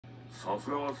さ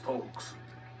すがはスターフォックス。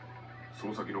そ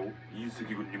の先の隕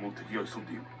石群にも敵が潜ん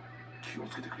でいる。気を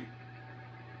つけてくれ。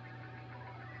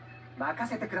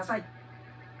任せてください。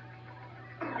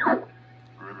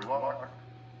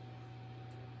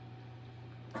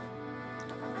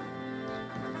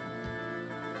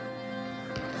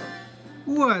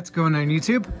What's going on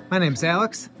YouTube? My name's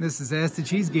Alex, this is Ask the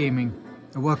Cheese Gaming,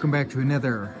 and welcome back to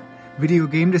another video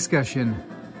game discussion.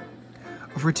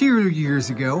 Over 2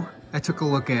 years ago, I took a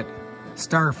look at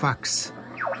starfox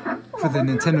for the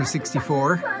Nintendo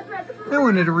 64. I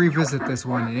wanted to revisit this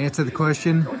one and answer the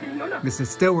question, is it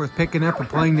still worth picking up and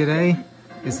playing today?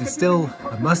 Is it still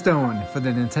a must-own for the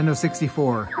Nintendo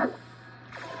 64?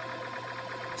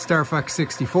 Star Fox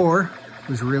 64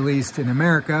 was released in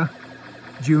America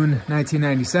June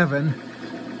 1997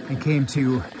 and came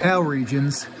to PAL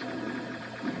regions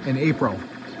in April.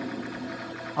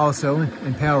 Also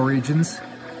in PAL regions,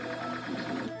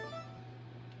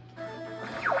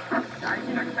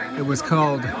 it was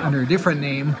called under a different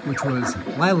name, which was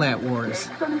Lilat Wars.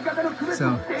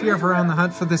 So if you're ever on the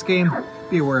hunt for this game,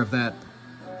 be aware of that.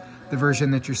 The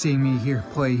version that you're seeing me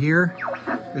play here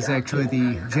is actually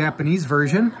the Japanese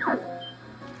version,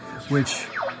 which,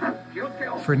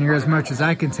 for near as much as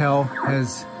I can tell,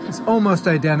 is almost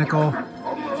identical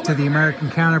to the American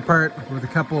counterpart with a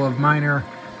couple of minor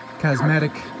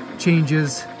cosmetic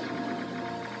changes.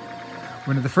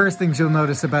 One of the first things you'll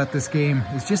notice about this game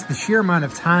is just the sheer amount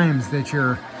of times that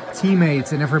your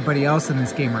teammates and everybody else in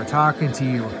this game are talking to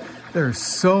you. There's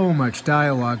so much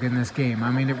dialogue in this game. I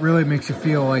mean, it really makes you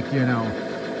feel like, you know,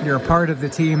 you're a part of the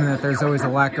team and that there's always a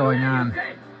lot going on.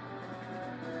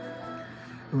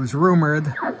 It was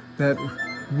rumored that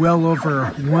well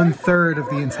over 1/3 of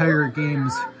the entire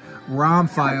game's ROM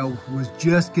file was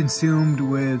just consumed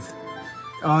with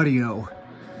audio.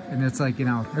 And it's like, you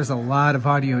know, there's a lot of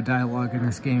audio dialogue in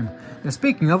this game. Now,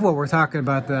 speaking of what we're talking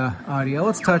about the audio,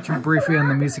 let's touch briefly on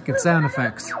the music and sound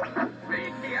effects.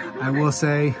 I will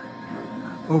say,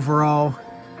 overall,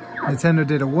 Nintendo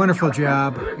did a wonderful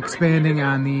job expanding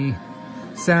on the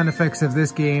sound effects of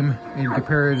this game in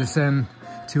comparison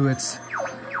to its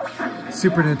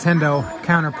Super Nintendo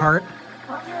counterpart.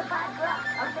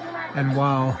 And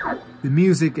while the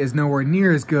music is nowhere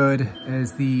near as good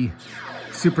as the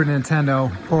Super Nintendo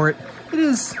port, it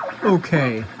is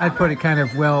okay. I'd put it kind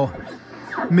of, well,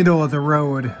 middle of the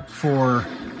road for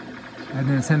a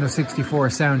Nintendo 64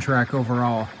 soundtrack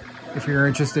overall. If you're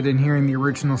interested in hearing the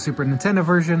original Super Nintendo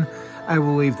version, I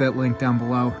will leave that link down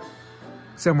below,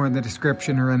 somewhere in the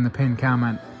description or in the pinned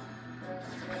comment.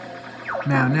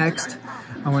 Now next,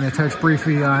 I want to touch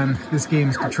briefly on this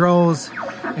game's controls,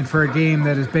 and for a game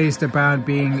that is based about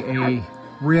being a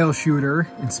rail shooter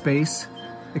in space,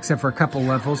 except for a couple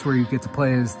levels where you get to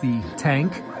play as the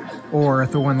tank, or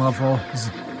the one level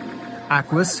is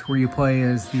Aquas, where you play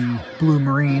as the Blue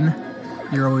Marine.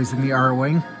 You're always in the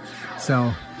R-Wing.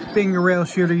 So, being a rail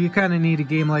shooter, you kind of need a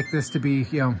game like this to be,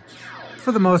 you know,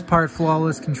 for the most part,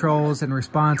 flawless controls and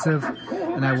responsive.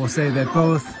 And I will say that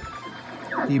both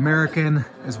the American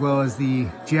as well as the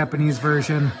Japanese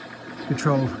version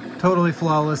control totally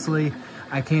flawlessly.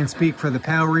 I can't speak for the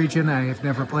PAL region. I have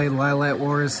never played Lilat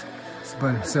Wars.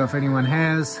 But so if anyone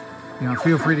has, you know,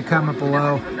 feel free to comment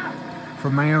below.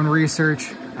 From my own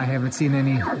research, I haven't seen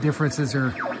any differences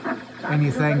or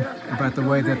anything about the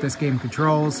way that this game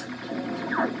controls.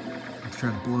 Let's try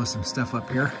to blow some stuff up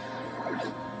here.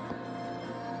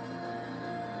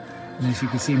 And as you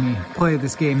can see me play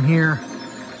this game here,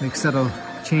 make subtle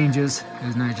changes,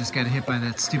 and I just got hit by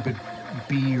that stupid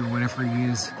bee or whatever he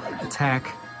is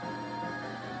attack.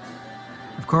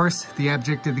 Of course, the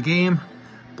object of the game,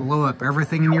 blow up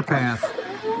everything in your path.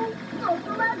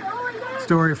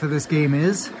 Story for this game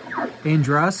is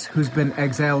Andros, who's been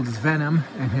exiled as Venom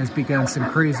and has begun some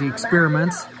crazy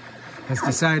experiments, has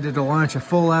decided to launch a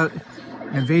full-out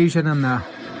invasion on the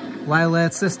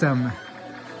Lilat system.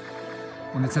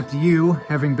 And it's up to you,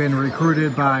 having been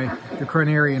recruited by the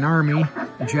Cronarian Army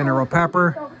and General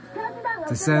Pepper,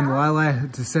 to send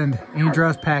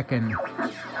Andros packing.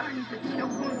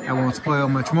 I won't spoil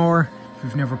much more. If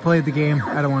you've never played the game,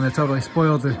 I don't want to totally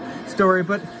spoil the story,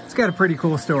 but it's got a pretty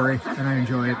cool story, and I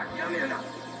enjoy it.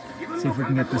 See if we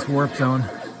can get this warp zone.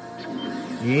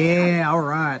 Yeah,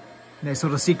 alright. Nice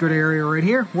little secret area right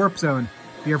here, warp zone.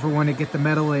 If you ever want to get the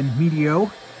medal in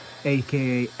Meteo,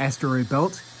 aka Asteroid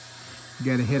Belt, you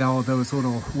gotta hit all of those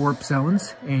little warp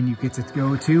zones, and you get to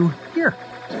go to here.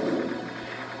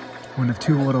 One of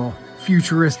 2 little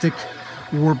futuristic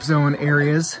warp zone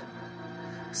areas.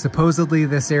 Supposedly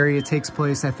this area takes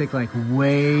place, I think, like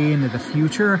way into the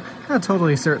future. Not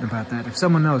totally certain about that. If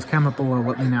someone knows, comment below,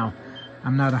 let me know.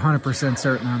 I'm not 100%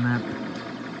 certain on that.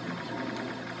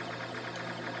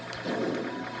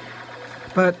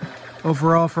 But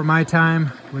overall, for my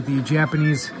time with the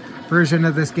Japanese version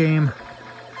of this game,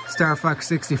 Star Fox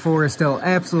 64 is still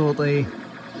absolutely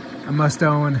a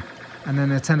must-own on the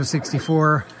Nintendo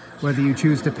 64, whether you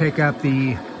choose to pick up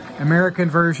the American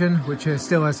version, which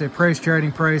still has a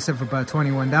starting price of about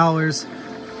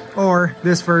 $21, or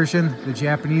this version, the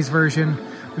Japanese version,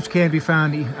 which can be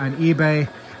found on eBay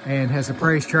and has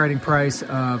a starting price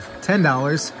of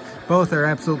 $10. Both are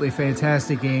absolutely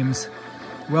fantastic games,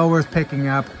 well worth picking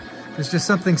up. There's just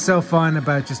something so fun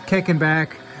about just kicking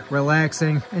back,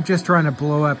 relaxing, and just trying to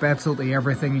blow up absolutely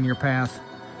everything in your path.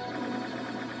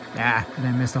 Ah, and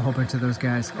I missed a whole bunch of those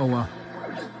guys. Oh well.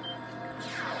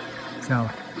 So,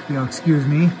 if you'll excuse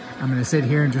me, I'm going to sit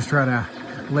here and just try to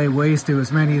lay waste to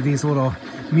as many of these little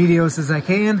meteos as I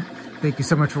can. Thank you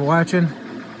so much for watching.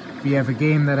 If you have a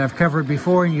game that I've covered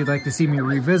before and you'd like to see me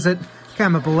revisit,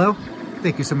 comment below.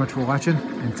 Thank you so much for watching.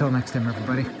 Until next time,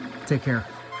 everybody, take care.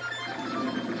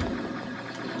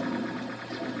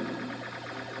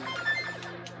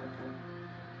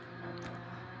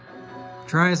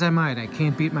 Try as I might, I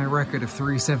can't beat my record of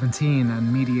 317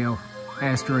 on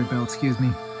Asteroid Belt, excuse me.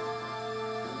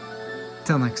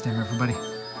 Till next time, everybody.